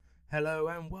Hello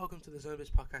and welcome to the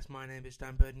Zonebits podcast. My name is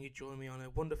Dan Bird and you join me on a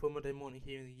wonderful Monday morning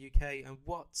here in the UK. And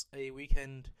what a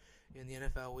weekend in the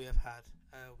NFL we have had.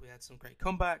 We had some great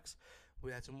comebacks,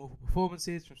 we had some awful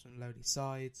performances from some lowly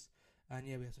sides, and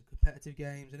we had some competitive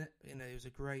games in it. It was a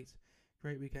great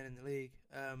weekend in the league.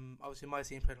 Obviously my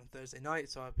team played on Thursday night,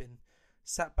 so I've been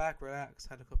sat back, relaxed,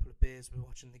 had a couple of beers, been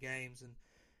watching the games, and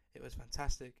it was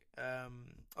fantastic.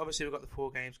 Obviously we've got the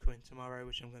 4 games coming tomorrow,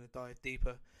 which I'm going to dive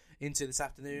deeper into this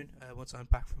afternoon once I'm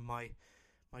back from my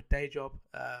day job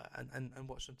and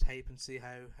watch some tape and see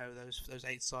how those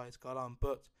 8 sides got on.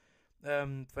 But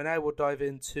for now we'll dive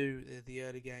into the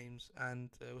early games, and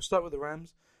we'll start with the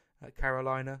Rams at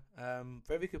Carolina.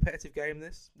 Very competitive game.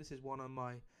 This is one on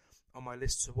my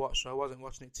list to watch, so I wasn't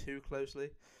watching it too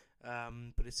closely,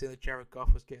 but it seemed that Jared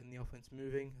Goff was getting the offense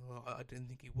moving. Well, I didn't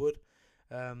think he would.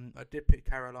 I did pick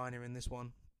Carolina in this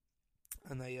one,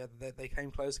 and they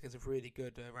came close against a really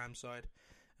good Rams side.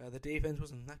 The defense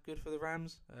wasn't that good for the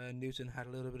Rams. Newton had a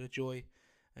little bit of joy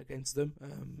against them.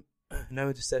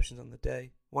 No interceptions on the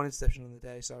day. 1 interception on the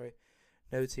day, sorry.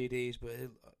 No TDs, but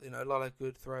a lot of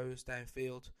good throws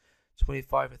downfield.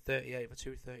 25 for 38 for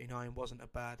 239 wasn't a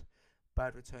bad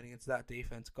return against that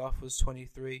defense. Goff was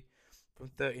 23 from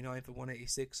 39 for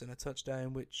 186 and a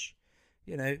touchdown, which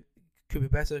could be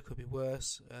better, could be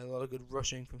worse. A lot of good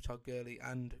rushing from Todd Gurley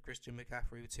and Christian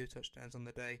McCaffrey with 2 touchdowns on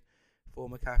the day for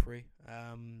McCaffrey.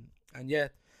 The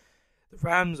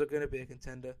Rams are going to be a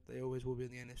contender. They always will be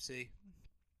in the NFC.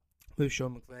 With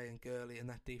Sean McVay and Gurley and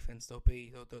that defense, they'll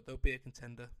be a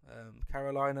contender.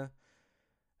 Carolina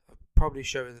are probably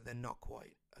showing that they're not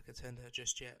quite a contender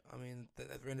just yet. I mean,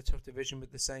 they're in a tough division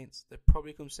with the Saints. They'll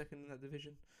probably come second in that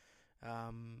division.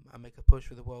 And make a push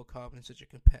for the World Cup, and in such a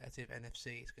competitive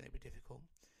NFC, it's going to be difficult.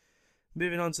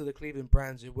 Moving on to the Cleveland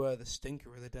Browns, who were the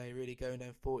stinker of the day, really going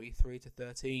down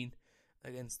 43-13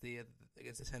 against the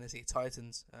Tennessee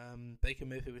Titans. Baker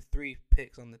Mayfield with 3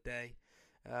 picks on the day.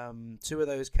 2 of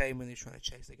those came when he was trying to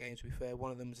chase the game. To be fair,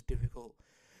 one of them was a difficult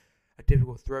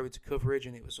throw into coverage,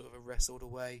 and it was sort of a wrestled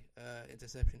away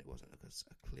interception. It wasn't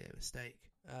a clear mistake.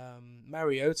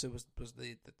 Mariota was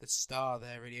the star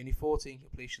there, really. Only 14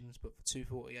 completions, but for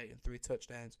 248 and 3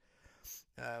 touchdowns,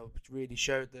 which really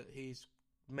showed that he's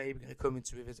maybe going to come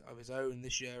into his own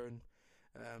this year. And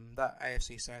that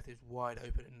AFC South is wide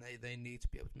open, and they need to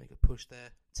be able to make a push there.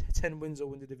 10 wins or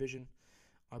win the division,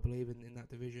 I believe in that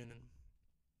division,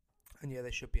 and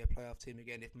they should be a playoff team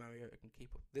again if Mariota can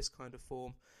keep up this kind of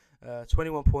form.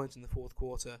 21 points in the fourth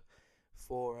quarter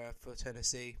for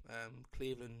Tennessee.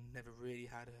 Cleveland never really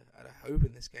had a hope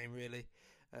in this game, really.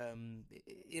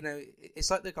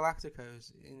 It's like the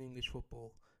Galacticos in English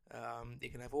football. You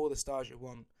can have all the stars you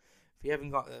want. If you haven't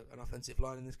got an offensive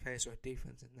line in this case, or a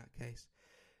defense in that case,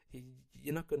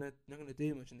 you're not gonna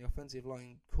do much. And the offensive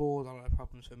line caused a lot of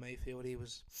problems for Mayfield. He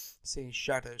was seeing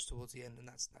shadows towards the end, and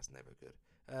that's never good.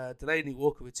 Delaney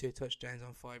Walker with 2 touchdowns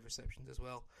on 5 receptions as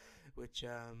well, which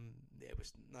it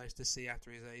was nice to see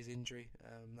after his injury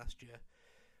last year.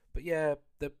 But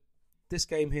this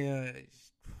game here,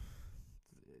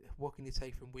 what can you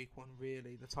take from week 1,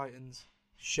 really? The Titans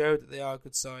showed that they are a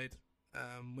good side.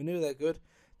 We knew they're good.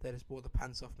 They just brought the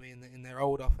pants off me in their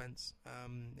old offense,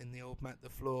 in the old Matt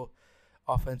LaFleur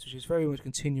offense, which is very much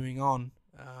continuing on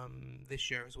this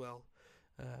year as well.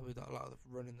 We've got a lot of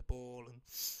running the ball and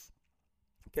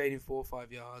gaining 4 or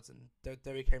 5 yards, and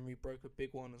Derrick Henry broke a big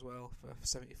one as well for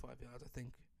 75 yards, I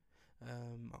think,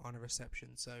 on a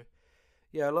reception. So,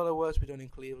 a lot of work to be done in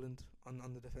Cleveland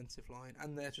on the defensive line,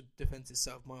 and their defense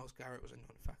itself. Myles Garrett was a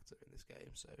non-factor in this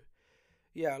game. So,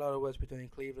 a lot of work to be done in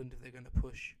Cleveland if they're going to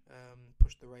push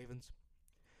the Ravens.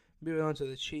 Moving on to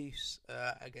the Chiefs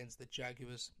against the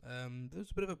Jaguars. There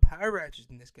was a bit of a power outage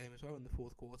in this game as well in the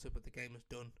fourth quarter, but the game was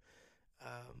done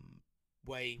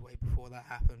way before that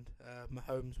happened.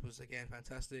 Mahomes was again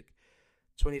fantastic.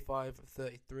 25 of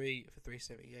 33 for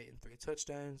 378 and 3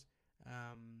 touchdowns.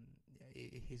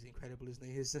 He's incredible, isn't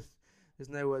he? There's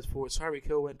no words for it. Tyreek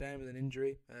Hill went down with an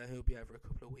injury. He'll be out for a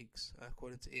couple of weeks,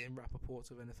 according to Ian Rappaport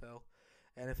of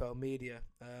NFL Media.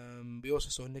 We also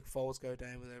saw Nick Foles go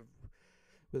down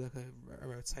with a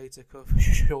rotator cuff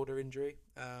shoulder injury.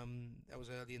 That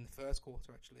was early in the first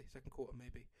quarter, actually, second quarter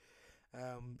maybe.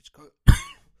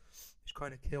 Which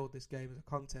kind of killed this game as a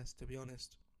contest, to be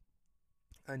honest.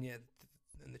 And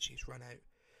the Chiefs ran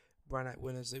out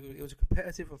winners. It was a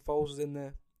competitive when Foles was in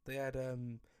there. They had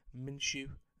Minshew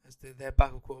as their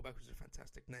backup quarterback, which is a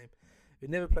fantastic name. He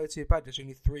never played too bad. There's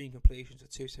only 3 incompletions of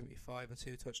 275 and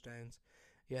 2 touchdowns.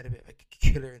 He had a bit of a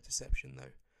killer interception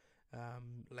though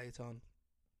late on.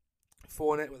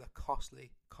 Fournette with a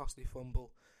costly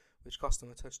fumble, which cost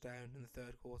them a touchdown in the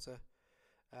third quarter.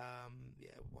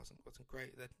 It wasn't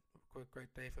great. That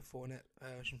great day for Fournette.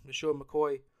 Sean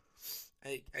McCoy,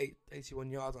 81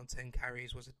 yards on 10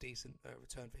 carries was a decent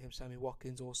return for him. Sammy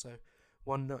Watkins also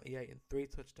 198 and 3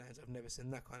 touchdowns. I've never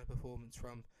seen that kind of performance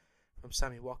from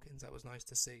Sammy Watkins. That was nice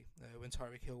to see. When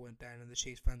Tyreek Hill went down, and the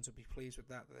Chiefs fans would be pleased with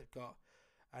that they've got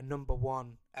a number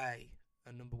 1A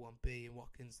and number 1B in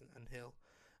Watkins and Hill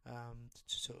to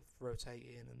sort of rotate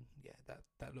in, and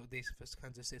that looked decent for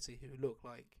Kansas City, who looked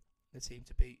like the team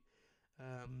to beat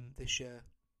this year.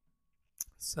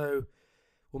 So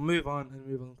we'll move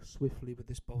on swiftly with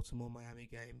this Baltimore-Miami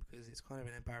game, because it's kind of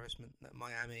an embarrassment that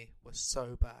Miami was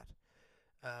so bad.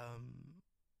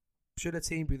 Should a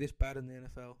team be this bad in the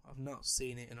NFL? I've not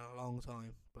seen it in a long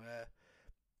time, but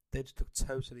they just look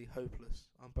totally hopeless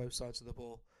on both sides of the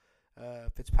ball.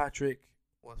 Fitzpatrick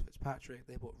was Fitzpatrick.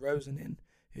 They brought Rosen in,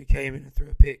 who came in and threw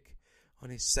a pick on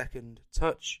his second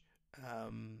touch.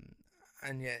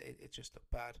 It just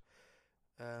looked bad.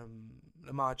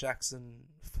 Lamar Jackson,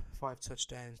 5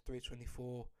 touchdowns,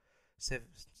 324,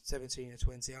 17 or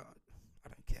 20. I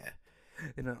don't care.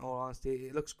 In all honesty,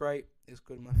 it looks great. It's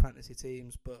good in my fantasy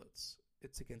teams, but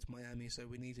it's against Miami, so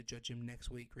we need to judge him next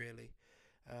week, really,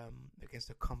 against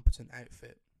a competent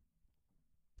outfit.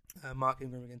 Mark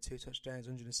Ingram again, 2 touchdowns,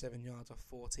 107 yards off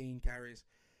 14 carries.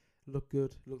 Looked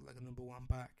good. Looked like a number 1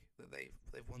 back that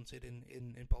they've wanted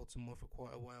in Baltimore for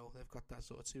quite a while. They've got that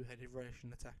sort of 2-headed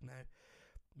rushing attack now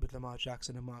with Lamar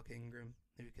Jackson and Mark Ingram,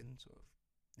 who can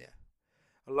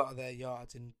a lot of their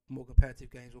yards in more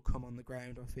competitive games will come on the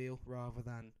ground, I feel, rather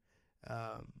than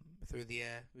through the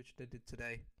air, which they did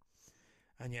today.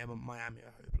 And Miami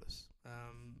are hopeless.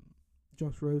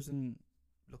 Josh Rosen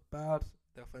looked bad.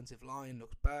 The offensive line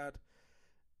looks bad.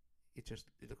 It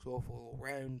looks awful all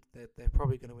round. They're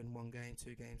probably going to win 1 game,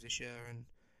 2 games this year, and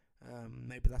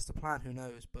maybe that's the plan. Who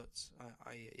knows? But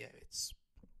it's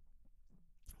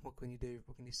what can you do?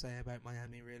 What can you say about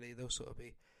Miami? Really, they'll sort of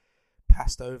be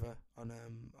passed over on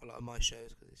a lot of my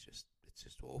shows because it's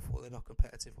just awful. They're not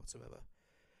competitive whatsoever.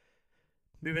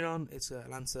 Moving on, it's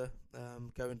Atlanta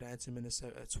going down to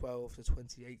Minnesota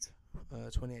 12-28,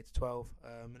 28-12.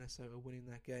 Minnesota winning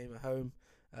that game at home.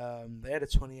 They had a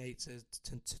 28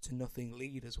 to nothing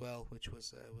lead as well, which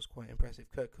was quite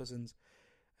impressive. Kirk Cousins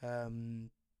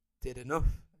did enough.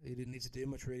 He didn't need to do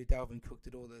much really. Dalvin Cook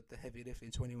did all the heavy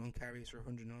lifting, 21 carries for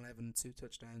 111, 2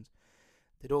 touchdowns.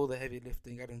 Did all the heavy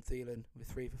lifting. Adam Thielen with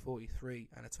 3 for 43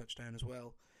 and a touchdown as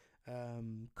well.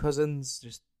 Cousins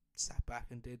just sat back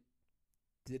and did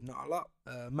not a lot.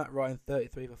 Matt Ryan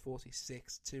 33 for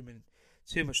 46. Too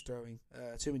much throwing.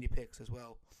 Too many picks as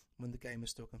well. When the game was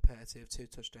still competitive, 2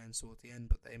 touchdowns towards the end,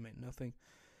 but they meant nothing.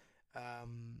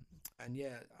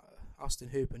 Austin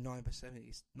Hooper 9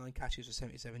 catches for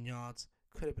 77 yards.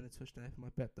 Could have been a touchdown for my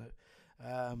bet though.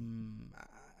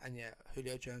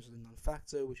 Julio Jones was a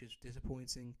non-factor, which is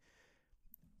disappointing.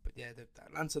 But the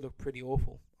Atlanta looked pretty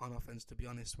awful on offense, to be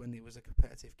honest, when it was a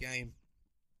competitive game.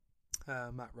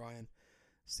 Matt Ryan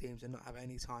seems to not have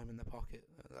any time in the pocket.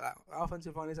 Our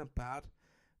offensive line isn't bad,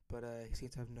 but he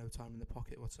seems to have no time in the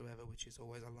pocket whatsoever, which is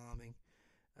always alarming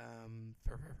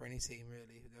for any team,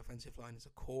 really. The offensive line is the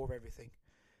core of everything,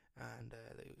 and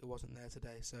it wasn't there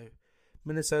today. So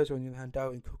Minnesota, on the other hand,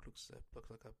 Dalvin Cook looks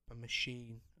like a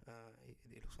machine.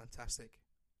 He looks fantastic,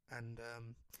 and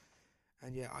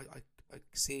I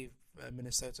see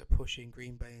Minnesota pushing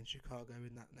Green Bay and Chicago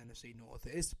in that NFC North.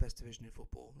 It is the best division in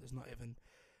football. There's not even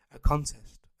a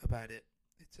contest about it.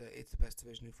 It's the best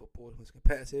division in football. It's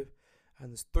competitive,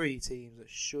 and there's 3 teams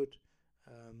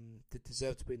that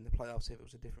deserve to be in the playoffs if it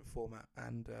was a different format.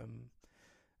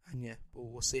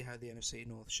 We'll see how the NFC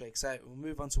North shakes out. We'll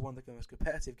move on to one of the most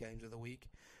competitive games of the week.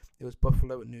 It was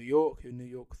Buffalo at New York, who New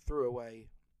York threw away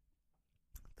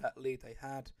that lead they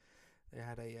had. They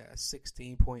had a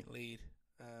 16-point lead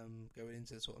going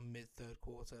into the sort of mid-third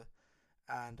quarter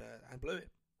and blew it.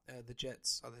 The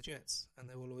Jets are the Jets, and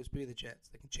they will always be the Jets.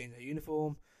 They can change their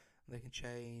uniform, they can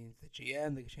change the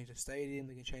GM, they can change the stadium,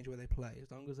 they can change where they play.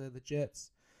 As long as they're the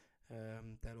Jets,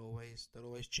 they'll always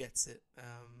Jets it.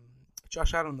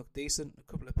 Josh Allen looked decent,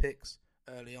 a couple of picks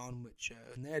early on, which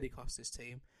nearly cost his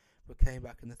team, but came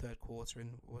back in the third quarter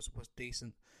and was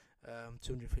decent.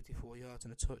 254 yards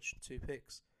and a touch, 2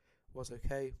 picks, was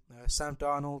okay. Sam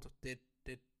Darnold did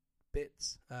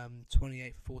bits,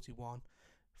 28 for 41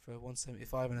 for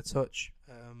 175 and a touch.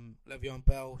 Le'Veon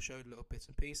Bell showed little bits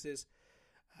and pieces,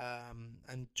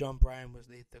 and John Brown was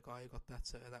the guy who got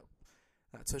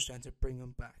that touchdown to bring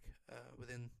them back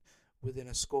within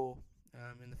a score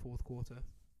in the fourth quarter.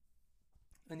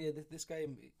 And this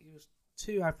game, it was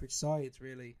 2 average sides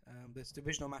really. This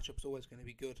divisional matchup is always going to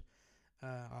be good.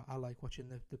 I like watching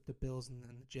the Bills and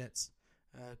the Jets.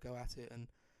 go at it, and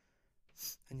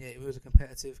yeah, it was a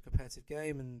competitive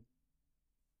game, and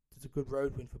it's a good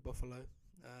road win for Buffalo.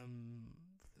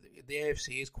 The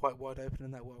AFC is quite wide open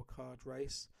in that wild card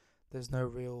race. There's no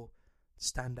real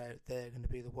standout there going to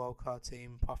be the wild card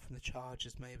team, apart from the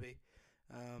Chargers maybe.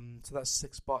 So that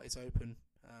sixth spot is open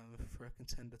for a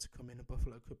contender to come in, and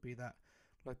Buffalo could be that,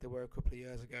 like they were a couple of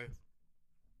years ago.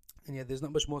 And yeah, there's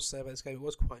not much more to say about this game. It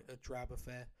was quite a drab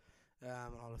affair, a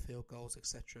lot of field goals,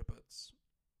 etc. But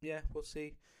yeah, we'll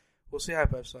see. We'll see how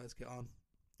both sides get on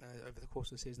over the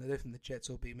course of the season. I don't think the Jets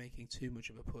will be making too much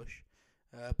of a push.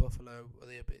 Buffalo will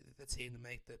be the team to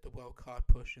make the wild card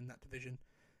push in that division,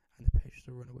 and the Patriots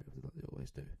will run away with it like they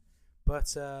always do.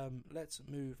 But let's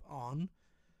move on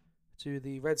to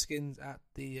the Redskins at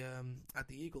the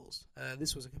Eagles.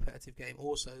 This was a competitive game.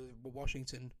 Also,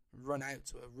 Washington run out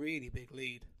to a really big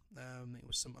lead. It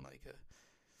was something like a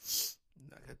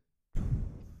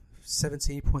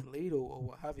 17-point lead or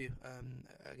what have you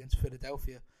against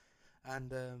Philadelphia.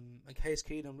 And Case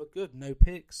Keenum looked good. No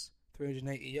picks,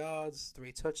 380 yards,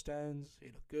 3 touchdowns. He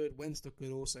looked good. Wentz looked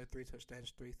good also, 3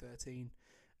 touchdowns, 313.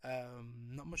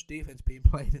 Not much defense being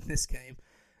played in this game.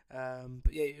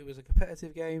 But yeah, it was a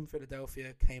competitive game.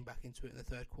 Philadelphia came back into it in the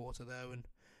third quarter though, and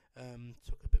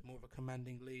took a bit more of a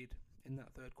commanding lead in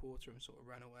that third quarter and sort of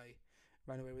ran away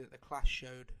with it. The clash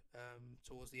showed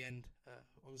towards the end.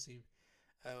 Obviously,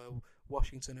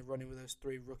 Washington are running with those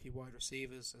 3 rookie wide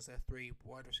receivers as their 3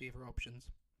 wide receiver options,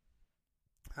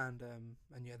 and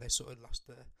yeah, they sort of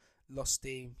lost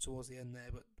steam towards the end there.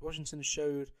 But Washington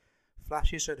showed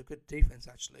flashes, showed a good defense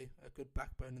actually, a good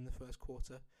backbone in the first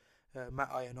quarter.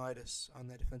 Matt Ioannidis on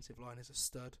their defensive line is a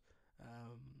stud,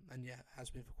 and yeah, has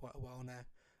been for quite a while now.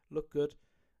 Look good,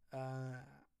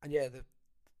 and yeah,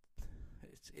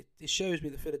 it shows me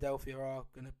that Philadelphia are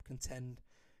going to contend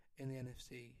in the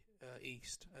NFC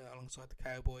East alongside the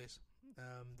Cowboys,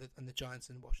 and the Giants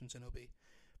and Washington will be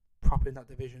propping that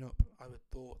division up, I would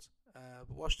thought.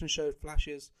 But Washington showed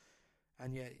flashes,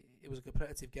 and yeah, it was a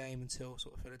competitive game until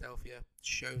sort of Philadelphia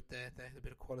showed their a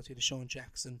bit of quality. Deshaun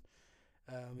Jackson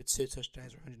with 2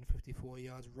 touchdowns, 154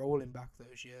 yards, rolling back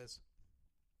those years,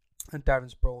 and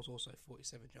Darren Sproles also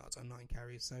 47 yards on 9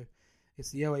 carries. So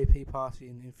it's the OAP party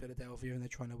in Philadelphia, and they're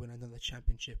trying to win another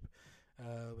championship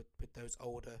with those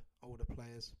older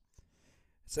players.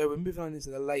 So we're moving on into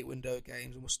the late window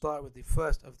games, and we'll start with the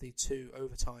first of the 2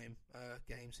 overtime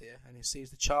games here, and it sees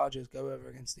the Chargers go over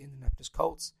against the Indianapolis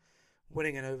Colts,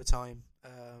 winning in overtime.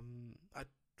 I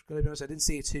gotta be honest, I didn't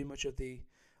see too much of the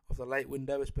late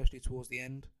window, especially towards the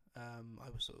end. I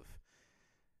was sort of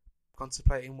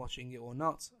contemplating watching it or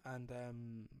not, and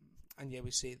yeah,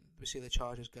 we see the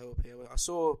Chargers go up here. I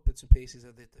saw bits and pieces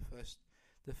of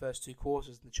the first 2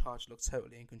 quarters, and the Chargers looked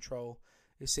totally in control.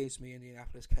 It seems to me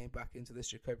Indianapolis came back into this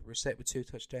Jacoby Brissett with 2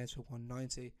 touchdowns for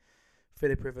 190.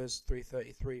 Phillip Rivers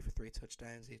 333 for 3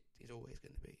 touchdowns. He's always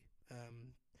going to be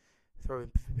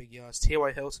throwing for big yards.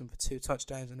 T.Y. Hilton for 2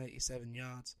 touchdowns and 87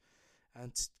 yards,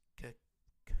 and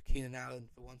Keenan Allen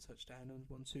for 1 touchdown and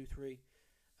 123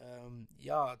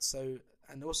 yards. So,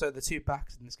 and also the 2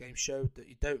 backs in this game showed that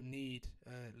you don't need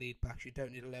lead backs. You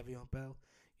don't need a Le'Veon Bell.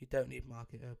 You don't need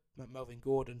Melvin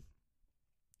Gordon.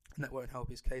 And that won't help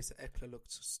his case. That Eckler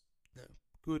looked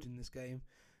good in this game.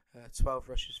 12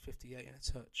 rushes, 58 and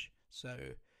a touch. So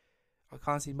I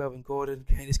can't see Melvin Gordon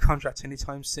getting his contract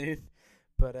anytime soon.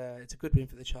 But it's a good win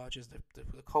for the Chargers.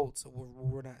 The Colts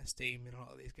will run out of steam in a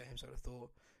lot of these games, I would have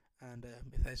thought. And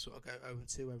if they sort of go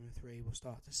 0-2, 0-3, we'll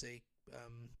start to see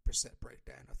Brissett break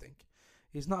down, I think.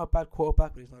 He's not a bad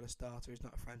quarterback, but he's not a starter. He's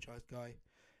not a franchise guy.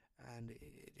 And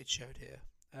it showed here.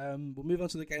 We'll move on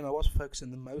to the game I was focusing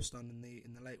the most on in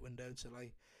the late window until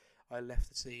I left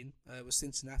the scene. It was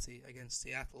Cincinnati against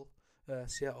Seattle.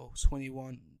 Seattle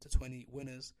 21-20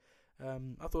 winners.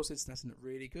 I thought Cincinnati looked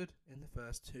really good in the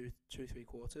first 3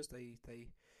 quarters.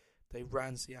 They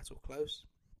ran Seattle close.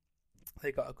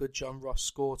 They got a good John Ross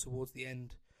score towards the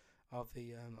end of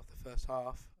the first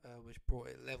half, which brought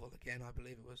it level again, I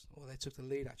believe it was. Or they took the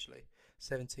lead actually,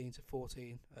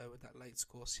 17-14 with that late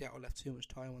score. Seattle left too much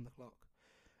time on the clock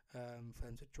for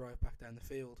them to drive back down the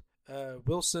field.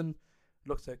 Wilson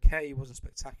looked okay. He wasn't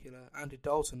spectacular. Andy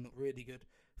Dalton looked really good,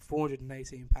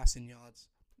 418 passing yards.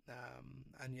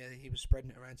 And yeah, he was spreading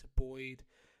it around to Boyd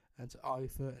and to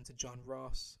Eifert and to John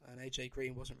Ross, and AJ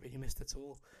Green wasn't really missed at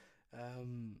all.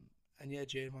 And yeah,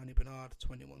 Giovanni Bernard,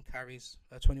 21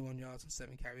 yards and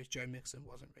 7 carries. Joe Mixon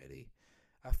wasn't really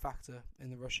a factor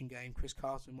in the rushing game. Chris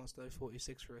Carson was though,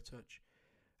 46 for a touch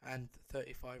and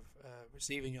 35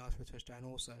 receiving yards for a touchdown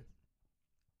also.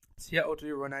 Seattle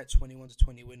do run out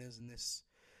 21-20 winners in this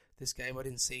this game. I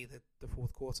didn't see the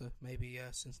fourth quarter. Maybe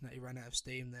Cincinnati ran out of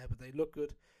steam there, but they look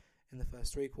good in the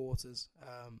first three quarters.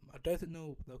 I don't think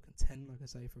they'll contend, like I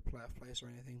say, for a playoff place or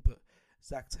anything, but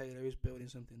Zach Taylor is building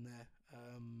something there.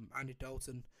 Andy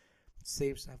Dalton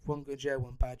seems to have one good year,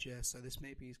 one bad year, so this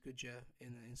may be his good year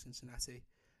in Cincinnati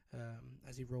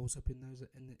as he rolls up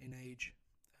in age.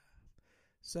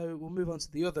 So we'll move on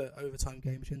to the other overtime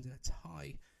game, which ends in a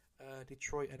tie.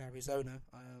 Detroit and Arizona.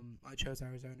 I chose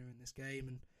Arizona in this game,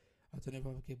 and I don't know if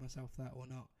I would give myself that or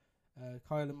not.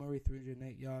 Kyler Murray,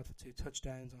 308 yards for 2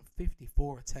 touchdowns on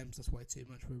 54 attempts. That's way too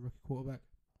much for a rookie quarterback.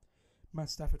 Matt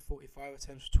Stafford, 45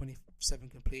 attempts for 27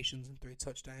 completions and 3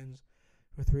 touchdowns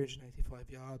for 385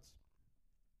 yards.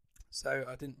 So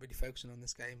I didn't really focus on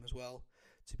this game as well,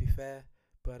 to be fair.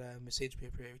 But it seemed to be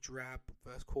a pretty drab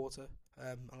first quarter.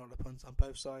 A lot of punts on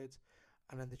both sides.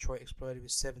 And then Detroit exploded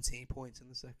with 17 points in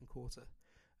the second quarter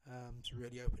to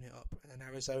really open it up. And then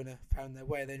Arizona found their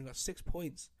way. They only got 6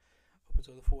 points up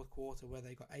until the fourth quarter, where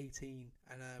they got 18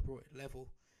 and brought it level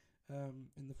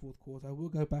in the fourth quarter. I will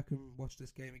go back and watch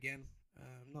this game again.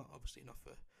 Not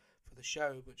for the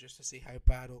show, but just to see how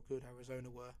bad or good Arizona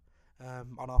were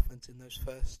on offense in those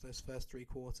first 3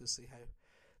 quarters.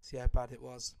 See how bad it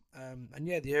was. And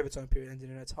yeah, the overtime period ended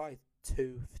in a tie,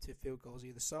 two field goals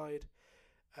either side.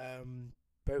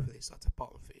 Both of these sides are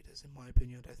bottom feeders, in my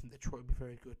opinion. I don't think Detroit would be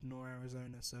very good, nor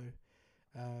Arizona. So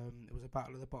it was a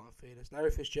battle of the bottom feeders. Larry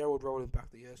Fitzgerald rolling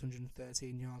back the years,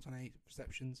 113 yards on 8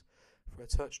 receptions for a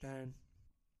touchdown.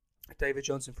 David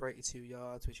Johnson for 82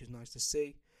 yards, which is nice to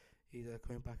see. He's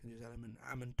coming back into his element.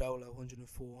 Amendola,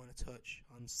 104 on a touch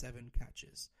on 7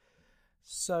 catches.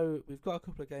 So we've got a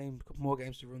couple more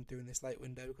games to run through in this late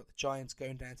window. We've got the Giants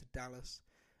going down to Dallas.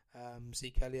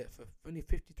 Zeke Elliott for only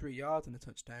 53 yards and a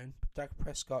touchdown. Dak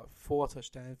Prescott, 4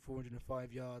 touchdowns,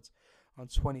 405 yards on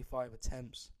 25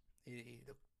 attempts. He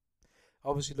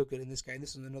obviously looked good in this game.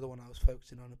 This is another one I was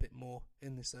focusing on a bit more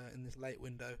in this late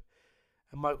window.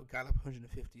 And Michael Gallup,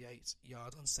 158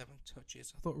 yards on 7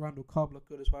 touches. I thought Randall Cobb looked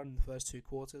good as well in the first 2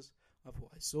 quarters of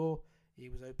what I saw. He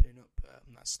was opening up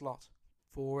that slot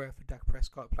for Dak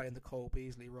Prescott, playing the Cole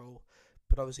Beasley role.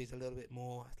 But obviously he's a little bit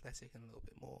more athletic and a little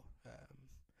bit more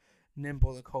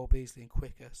nimble than Cole Beasley and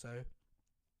quicker. So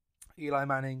Eli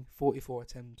Manning, 44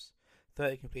 attempts,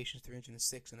 30 completions,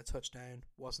 306 and a touchdown.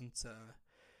 Wasn't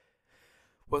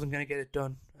going to get it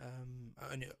done.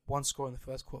 Only 1 score in the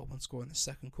first quarter, 1 score in the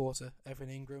second quarter. Evan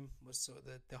Ingram was sort of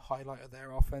the highlight of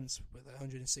their offense with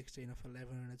 116 off 11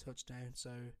 and a touchdown.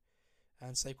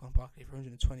 And Saquon Barkley for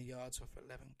 120 yards off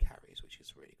 11 carries, which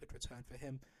is a really good return for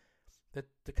him.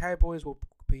 The Cowboys will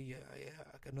be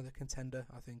another contender,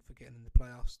 I think, for getting in the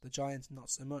playoffs. The Giants, not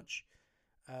so much.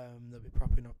 They'll be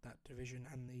propping up that division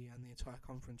and the entire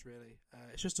conference, really.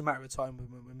 It's just a matter of time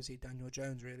when we see Daniel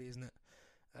Jones, really, isn't it?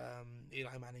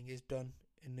 Eli Manning is done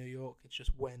in New York. It's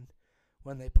just when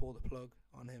they pull the plug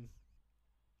on him.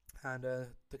 And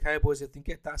the Cowboys, if they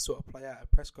get that sort of play out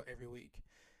of Prescott every week,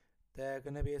 they're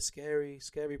going to be a scary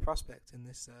prospect in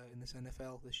this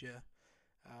NFL this year.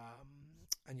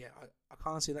 And yeah, I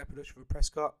can't see that production for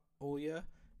Prescott all year.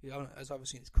 As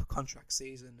obviously it's contract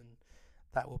season, and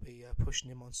that will be pushing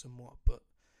him on somewhat. But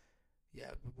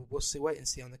yeah, we'll see. Wait and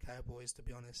see on the Cowboys, to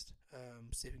be honest.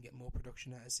 See if we can get more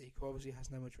production out of Zeke. Obviously,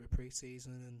 has no much of a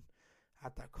preseason and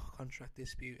had that contract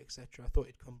dispute, etc. I thought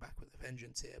he'd come back with a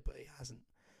vengeance here, but he hasn't.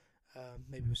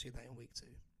 Maybe we'll see that in week 2.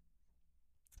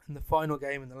 And the final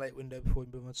game in the late window before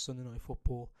we move on to Sunday Night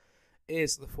Football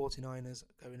is the 49ers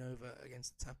going over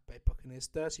against the Tampa Bay Buccaneers,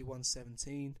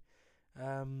 31-17.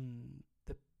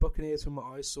 The Buccaneers, from what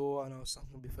I saw, and I'm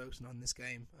going to be focusing on this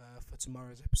game for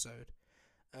tomorrow's episode.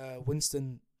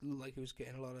 Winston looked like he was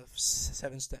getting a lot of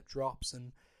 7-step drops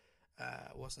and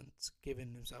was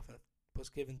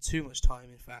given too much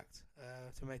time, in fact,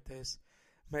 to make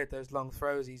those long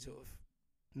throws. He sort of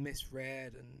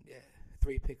misread, and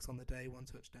 3 picks on the day, 1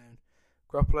 touchdown.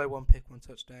 Garoppolo, 1 pick, 1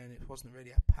 touchdown. It wasn't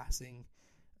really a passing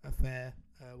affair.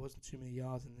 Wasn't too many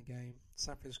yards in the game.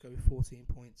 San Francisco with 14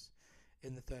 points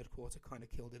in the third quarter kind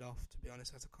of killed it off, to be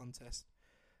honest, as a contest.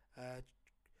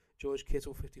 George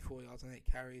Kittle, 54 yards and 8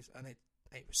 carries and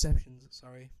 8 receptions.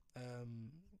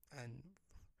 And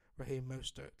Raheem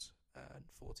Mostert,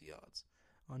 40 yards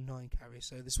on 9 carries.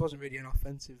 So this wasn't really an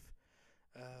offensive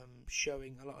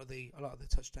showing. A lot of the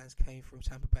touchdowns came from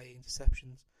Tampa Bay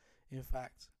interceptions, in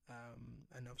fact,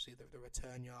 and obviously the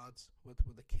return yards were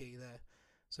the key there.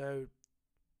 So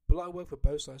a lot of work for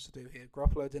both sides to do here.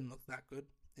 Garoppolo didn't look that good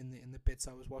in the bits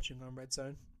I was watching on Red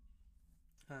Zone,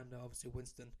 and obviously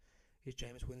Winston is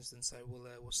Jameis Winston. So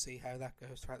we'll see how that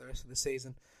goes throughout the rest of the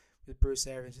season with Bruce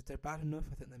Arians. If they're bad enough,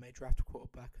 I think they may draft a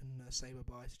quarterback and say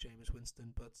bye-bye to Jameis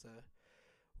Winston, but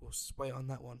we'll wait on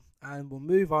that one. And we'll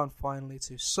move on finally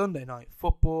to Sunday night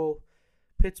football.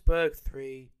 Pittsburgh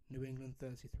 3, New England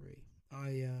 33.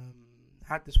 I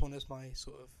had this one as my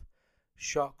sort of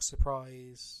shock,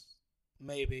 surprise,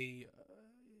 maybe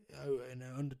an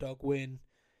underdog win.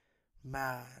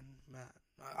 Man.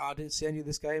 I didn't see any of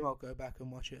this game. I'll go back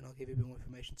and watch it and I'll give you a bit more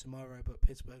information tomorrow. But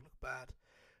Pittsburgh looked bad.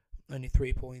 Only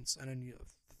 3 points and only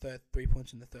 3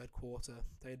 points in the third quarter.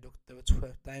 They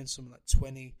were down something like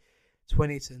 20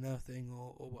 to nothing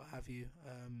or what have you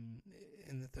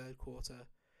in the third quarter.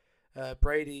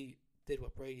 Brady did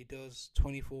what Brady does,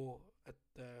 24 at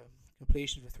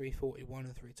completion for 341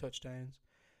 and 3 touchdowns.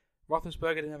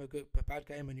 Roethlisberger didn't have a bad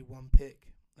game, only 1 pick,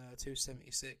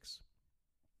 276.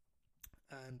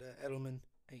 And Edelman,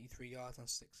 83 yards on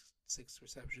six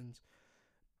receptions.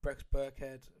 Rex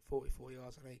Burkhead, 44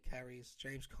 yards on 8 carries.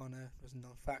 James Conner was a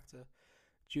non-factor.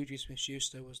 Juju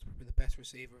Smith-Schuster was probably the best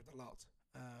receiver of the lot.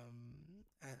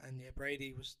 And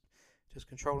Brady was just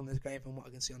controlling this game from what I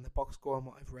can see on the box score and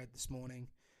what I've read this morning.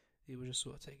 He was just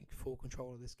sort of taking full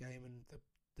control of this game, and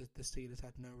the Steelers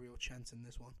had no real chance in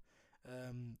this one.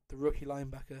 The rookie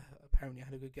linebacker apparently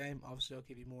had a good game. Obviously, I'll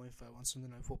give you more info on Sunday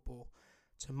Night Football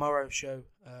tomorrow's show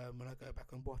when I go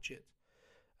back and watch it.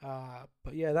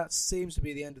 But yeah, that seems to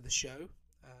be the end of the show.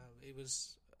 It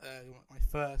was my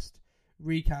first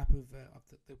recap of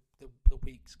the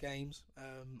week's games.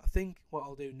 I think what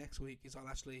I'll do next week is I'll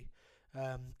actually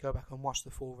go back and watch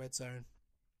the full Red Zone,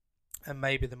 and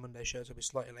maybe the Monday shows will be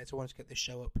slightly later. I want to get this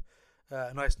show up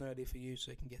nice and early for you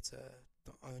so you can get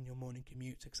on your morning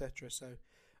commute, etc. So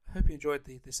I hope you enjoyed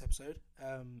this episode.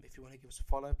 If you want to give us a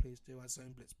follow, please do at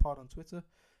Zone Blitz Pod on Twitter.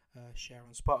 Share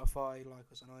on Spotify,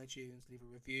 like us on iTunes, leave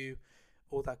a review.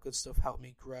 All that good stuff help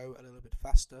me grow a little bit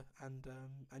faster. And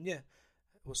yeah,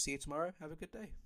 we'll see you tomorrow. Have a good day.